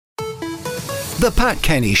The Pat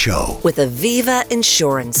Kenny Show with Aviva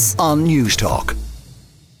Insurance on News Talk.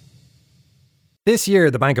 This year,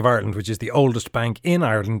 the Bank of Ireland, which is the oldest bank in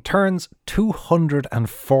Ireland, turns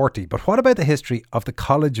 240. But what about the history of the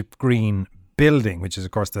College Green building, which is, of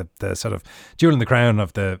course, the sort of jewel in the crown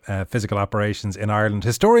of the physical operations in Ireland?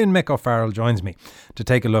 Historian Mick O'Farrell joins me to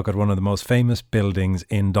take a look at one of the most famous buildings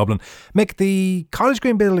in Dublin. Mick, the College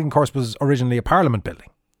Green building, of course, was originally a Parliament building.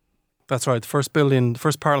 That's right. The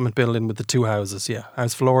first Parliament building with the two houses, yeah.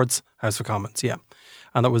 House for Lords, House for Commons, yeah.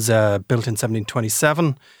 And that was built in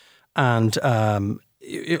 1727. And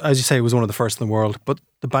as you say, it was one of the first in the world. But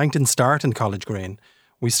the bank didn't start in College Green.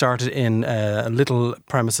 We started in a little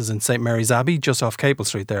premises in St Mary's Abbey, just off Capel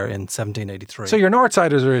Street there in 1783. So you're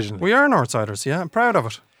Northsiders originally? We are Northsiders, yeah. I'm proud of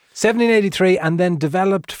it. 1783, and then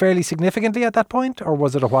developed fairly significantly at that point? Or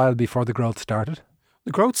was it a while before the growth started?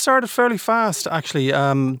 The growth started fairly fast, actually.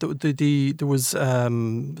 There was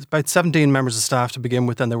about 17 members of staff to begin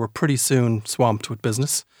with, and they were pretty soon swamped with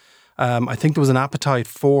business. I think there was an appetite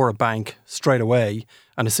for a bank straight away,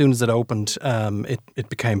 and as soon as it opened, it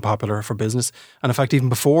became popular for business. And in fact, even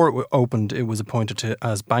before it opened, it was appointed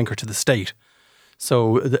as banker to the state.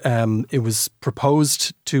 So it was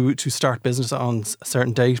proposed to start business on a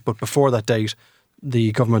certain date, but before that date,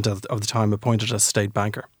 the government of the time appointed as state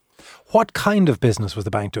banker. What kind of business was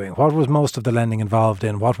the bank doing? What was most of the lending involved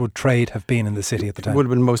in? What would trade have been in the city at the time? It would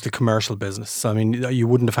have been mostly commercial business. I mean, you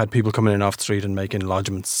wouldn't have had people coming in off the street and making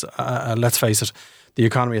lodgements. Let's face it, the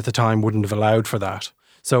economy at the time wouldn't have allowed for that.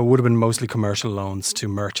 So it would have been mostly commercial loans to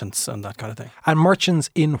merchants and that kind of thing. And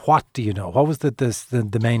merchants in what, do you know? What was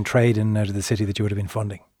the main trade in and out of the city that you would have been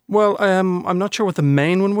funding? Well, I'm not sure what the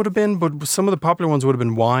main one would have been, but some of the popular ones would have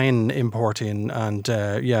been wine importing, and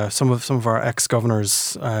some of our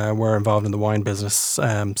ex-governors were involved in the wine business.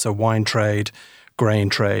 So wine trade, grain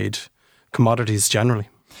trade, commodities generally.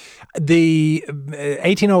 The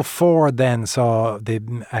 1804 then saw the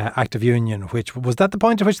Act of Union, which was that the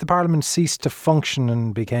point at which the Parliament ceased to function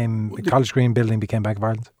and the College Green building became Bank of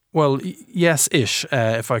Ireland? Well, yes-ish,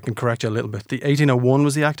 if I can correct you a little bit. The 1801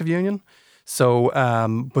 was the Act of Union. So,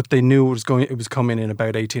 but they knew it was coming in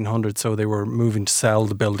about 1800, so they were moving to sell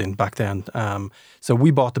the building back then. So we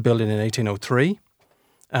bought the building in 1803,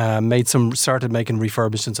 started making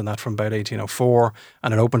refurbishments in that from about 1804,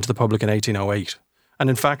 and it opened to the public in 1808. And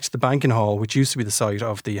in fact, the banking hall, which used to be the site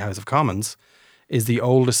of the House of Commons, is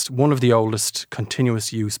one of the oldest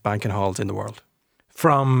continuous use banking halls in the world.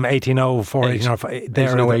 From 1804, 1805,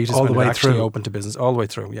 there 1808 all the way through. Open to business, all the way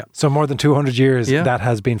through, yeah. So more than 200 years that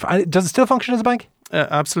has been. Does it still function as a bank?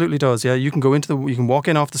 Absolutely does, yeah. You can you can walk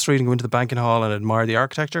in off the street and go into the banking hall and admire the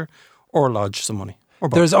architecture or lodge some money.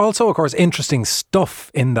 There's also, of course, interesting stuff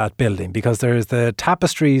in that building because there's the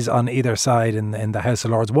tapestries on either side in the House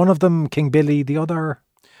of Lords. One of them, King Billy, the other...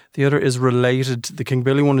 The other is related. The King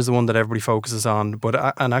Billy one is the one that everybody focuses on.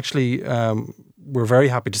 And actually, we're very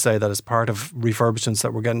happy to say that as part of refurbishments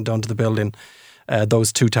that we're getting done to the building,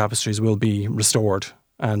 those two tapestries will be restored.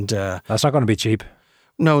 And that's not going to be cheap.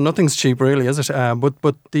 No, nothing's cheap really, is it? But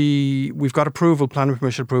we've got planning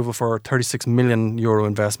permission approval for €36 million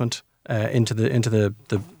investment into the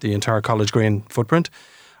entire College Green footprint.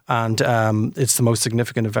 And it's the most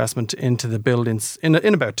significant investment into the buildings in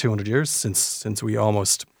about 200 years since we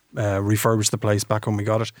almost refurbished the place back when we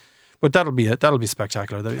got it. But that'll be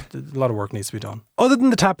spectacular. A lot of work needs to be done. Other than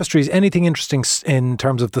the tapestries, anything interesting in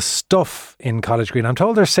terms of the stuff in College Green? I'm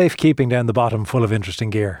told there's safekeeping down the bottom full of interesting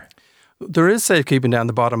gear. There is safekeeping down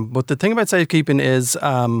the bottom, but the thing about safekeeping is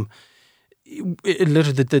literally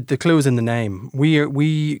the clue is in the name.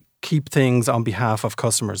 We keep things on behalf of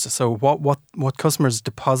customers. So what customers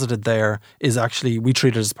deposited there is actually, we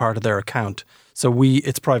treat it as part of their account. So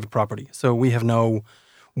it's private property. So we have no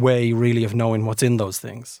way really of knowing what's in those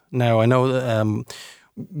things. Now, I know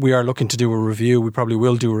we are looking to do a review. We probably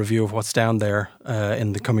will do a review of what's down there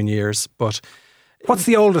in the coming years. But what's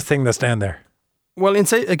the oldest thing that's down there? Well, in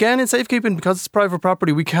safekeeping, because it's private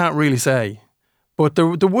property, we can't really say. But there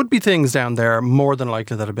would be things down there more than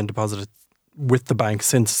likely that have been deposited with the bank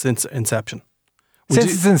since inception.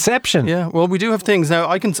 Since its inception? Yeah. Well, we do have things. Now,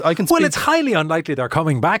 I can speak. Well, it's highly unlikely they're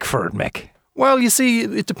coming back for it, Mick. Well, you see,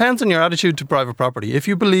 it depends on your attitude to private property. If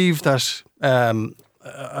you believe that an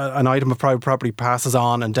item of private property passes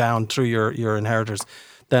on and down through your inheritors,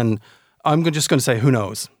 then I'm just going to say, who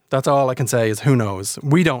knows? That's all I can say is who knows.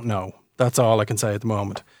 We don't know. That's all I can say at the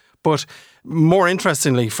moment. But more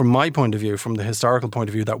interestingly, from my point of view, from the historical point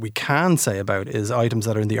of view, that we can say about is items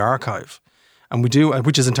that are in the archive. And we do,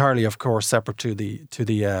 which is entirely, of course, separate to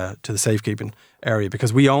the safekeeping area,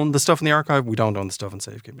 because we own the stuff in the archive. We don't own the stuff in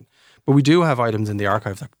safekeeping, but we do have items in the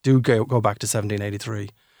archive that do go back to 1783.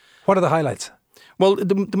 What are the highlights? Well,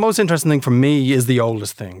 the most interesting thing for me is the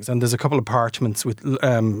oldest things. And there's a couple of parchments with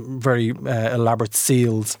very elaborate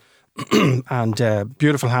seals and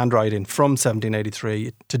beautiful handwriting from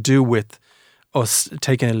 1783 to do with us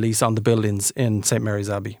taking a lease on the buildings in St. Mary's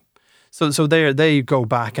Abbey. So they go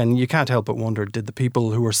back, and you can't help but wonder, did the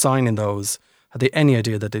people who were signing those, had they any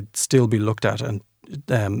idea that they'd still be looked at and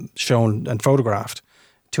shown and photographed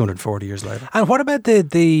 240 years later? And what about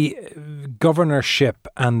the governorship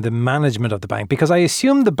and the management of the bank? Because I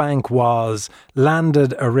assume the bank was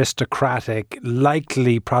landed aristocratic,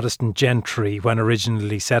 likely Protestant gentry when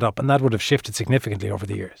originally set up, and that would have shifted significantly over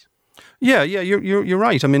the years. Yeah, you're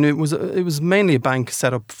right. I mean, it was mainly a bank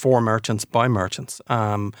set up for merchants by merchants.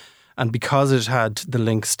 And because it had the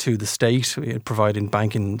links to the state, providing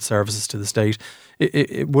banking services to the state,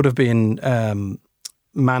 it would have been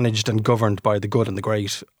managed and governed by the good and the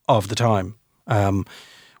great of the time.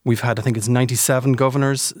 We've had, I think it's 97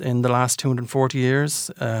 governors in the last 240 years.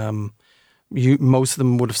 Most of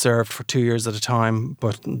them would have served for 2 years at a time,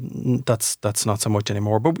 but that's not so much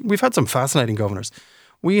anymore. But we've had some fascinating governors.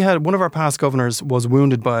 We had one of our past governors was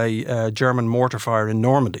wounded by a German mortar fire in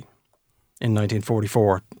Normandy in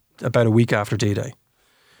 1944, about a week after D-Day.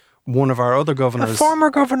 One of our other governors... A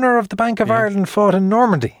former governor of the Bank of Ireland fought in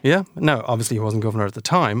Normandy. Yeah. Now, obviously he wasn't governor at the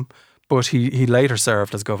time, but he later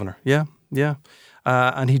served as governor. Yeah.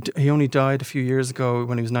 And he only died a few years ago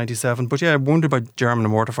when he was 97. But yeah, wounded by German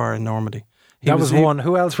mortar fire in Normandy. That was one.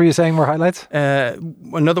 Who else were you saying were highlights?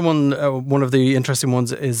 Another one of the interesting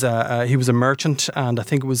ones is he was a merchant, and I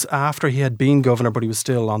think it was after he had been governor, but he was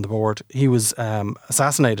still on the board. He was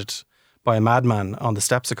assassinated by a madman on the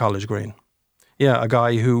steps of College Green. Yeah, a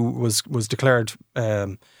guy who was declared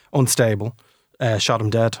unstable, shot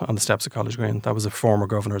him dead on the steps of College Green. That was a former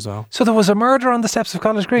governor as well. So there was a murder on the steps of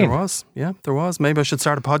College Green? There was, yeah, there was. Maybe I should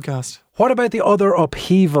start a podcast. What about the other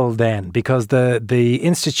upheaval then? Because the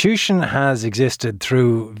institution has existed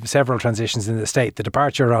through several transitions in the state. The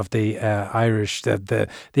departure of the Irish, the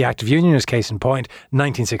Act of Union is case in point.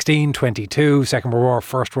 1916, 22, Second World War,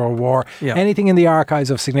 First World War. Yeah. Anything in the archives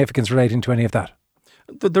of significance relating to any of that?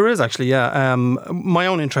 There is actually, yeah. My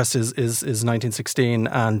own interest is 1916,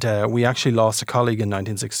 and we actually lost a colleague in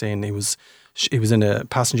 1916. He was in a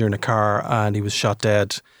passenger in a car, and he was shot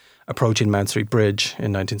dead approaching Mount Street Bridge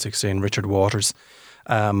in 1916. Richard Waters.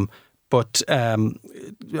 But around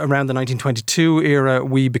the 1922 era,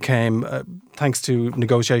 we became, thanks to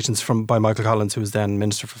negotiations by Michael Collins, who was then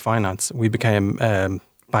Minister for Finance, we became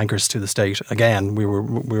bankers to the state again. We were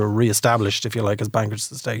re-established, if you like, as bankers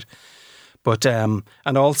to the state. But and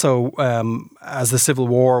also as the Civil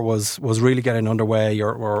War was really getting underway,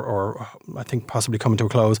 or I think possibly coming to a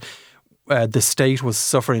close, the state was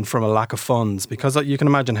suffering from a lack of funds, because you can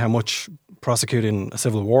imagine how much prosecuting a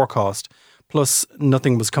civil war cost. Plus,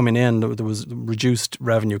 nothing was coming in. There was reduced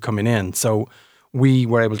revenue coming in, so we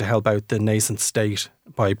were able to help out the nascent state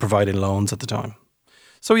by providing loans at the time.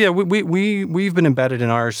 So yeah, we've been embedded in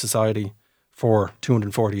Irish society for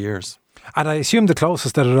 240 years. And I assume the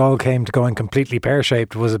closest that it all came to going completely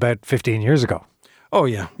pear-shaped was about 15 years ago. Oh,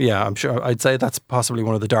 yeah. I'm sure. I'd say that's possibly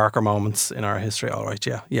one of the darker moments in our history. All right,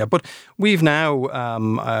 yeah. But we've now,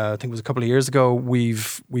 I think it was a couple of years ago,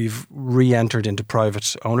 we've re-entered into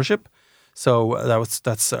private ownership. So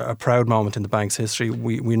that's a proud moment in the bank's history.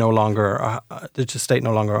 We no longer, the state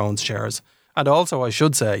no longer owns shares. And also, I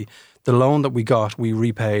should say, the loan that we got, we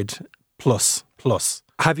repaid plus.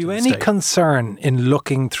 Have you any concern in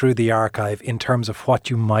looking through the archive in terms of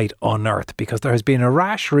what you might unearth? Because there has been a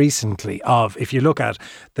rash recently of, if you look at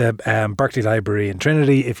the Berkeley Library in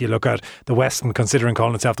Trinity, if you look at the Weston, considering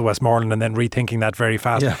calling itself the Westmoreland and then rethinking that very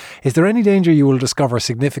fast, is there any danger you will discover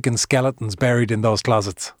significant skeletons buried in those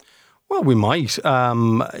closets? Well, we might.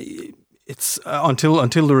 It's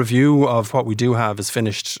until the review of what we do have is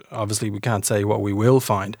finished, obviously we can't say what we will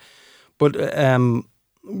find. But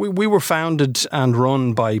we were founded and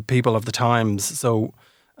run by people of the times, so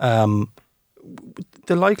the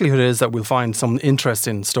likelihood is that we'll find some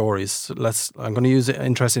interesting stories. I'm going to use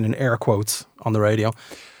interesting in air quotes on the radio.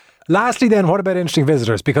 Lastly then, what about interesting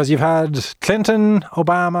visitors? Because you've had Clinton,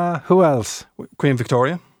 Obama, who else? Queen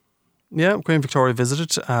Victoria. Yeah, Queen Victoria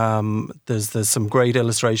visited. There's some great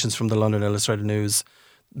illustrations from the London Illustrated News,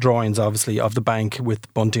 drawings obviously of the bank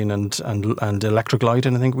with bunting and electric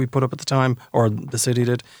lighting, I think we put up at the time, or the city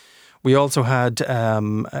did. We also had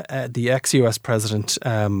the ex-US president,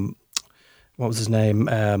 what was his name?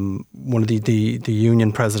 One of the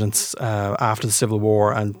union presidents after the Civil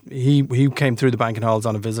War, and he came through the banking halls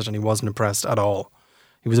on a visit, and he wasn't impressed at all.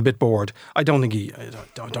 He was a bit bored. I don't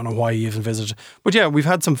know why he even visited. But yeah, we've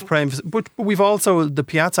had some but we've also the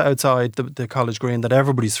piazza outside the College Green that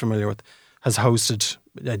everybody's familiar with, has hosted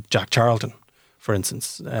Jack Charlton, for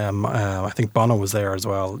instance. I think Bono was there as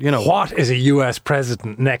well. You know, what is a US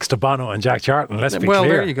president next to Bono and Jack Charlton? Let's be clear. Well,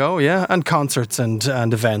 there you go, yeah. And concerts and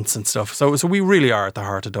events and stuff. So we really are at the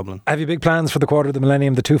heart of Dublin. Have you big plans for the quarter of the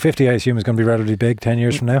millennium? The 250, I assume, is going to be relatively big 10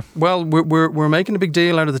 years from now? Well, we're making a big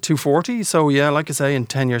deal out of the 240. So yeah, like I say, in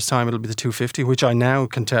 10 years' time, it'll be the 250, which I now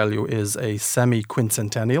can tell you is a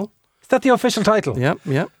semi-quincentennial. Is that the official title?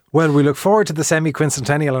 Yeah. Well, we look forward to the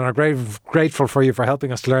semi-quincentennial and are grateful for you for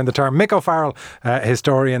helping us to learn the term. Mick O'Farrell,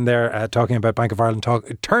 historian there, talking about Bank of Ireland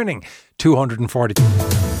turning 240.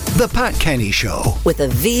 The Pat Kenny Show. With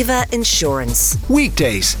Aviva Insurance.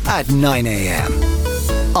 Weekdays at 9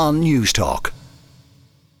 a.m. on News Talk.